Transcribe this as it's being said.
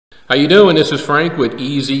How you doing? This is Frank with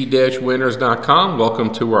EZ-Winners.com.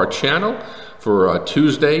 Welcome to our channel for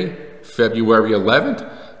Tuesday, February 11th.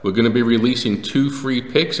 We're going to be releasing 2 free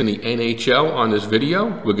picks in the NHL on this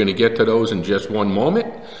video. We're going to get to those in just one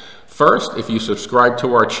moment. First, if you subscribe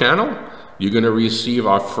to our channel, you're going to receive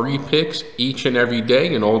our free picks each and every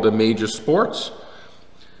day in all the major sports.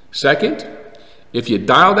 Second, if you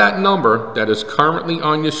dial that number that is currently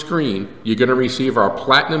on your screen, you're going to receive our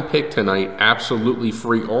platinum pick tonight absolutely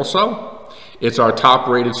free also. It's our top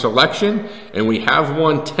rated selection, and we have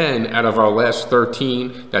won 10 out of our last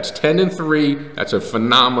 13. That's 10-3. That's a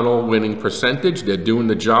phenomenal winning percentage. They're doing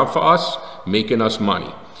the job for us, making us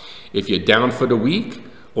money. If you're down for the week,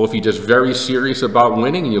 or if you're just very serious about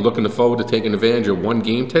winning and you're looking forward to taking advantage of one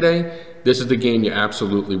game today, this is the game you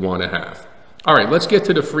absolutely want to have. All right, let's get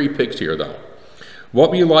to the free picks here though.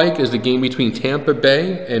 What we like is the game between Tampa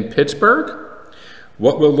Bay and Pittsburgh.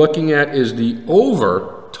 What we're looking at is the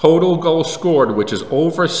over total goals scored, which is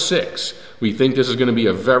over 6. We think this is going to be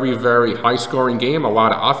a very, very high scoring game, a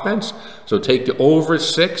lot of offense. So take the over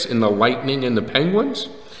 6 in the Lightning and the Penguins.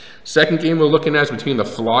 Second game we're looking at is between the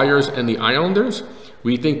Flyers and the Islanders.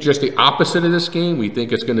 We think just the opposite of this game. We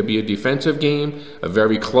think it's going to be a defensive game, a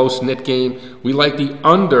very close-knit game. We like the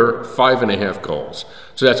under 5.5 goals.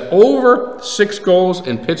 So that's over 6 goals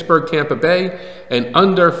in Pittsburgh, Tampa Bay, and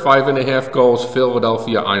under 5.5 goals,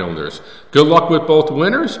 Philadelphia Islanders. Good luck with both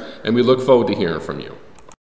winners, and we look forward to hearing from you.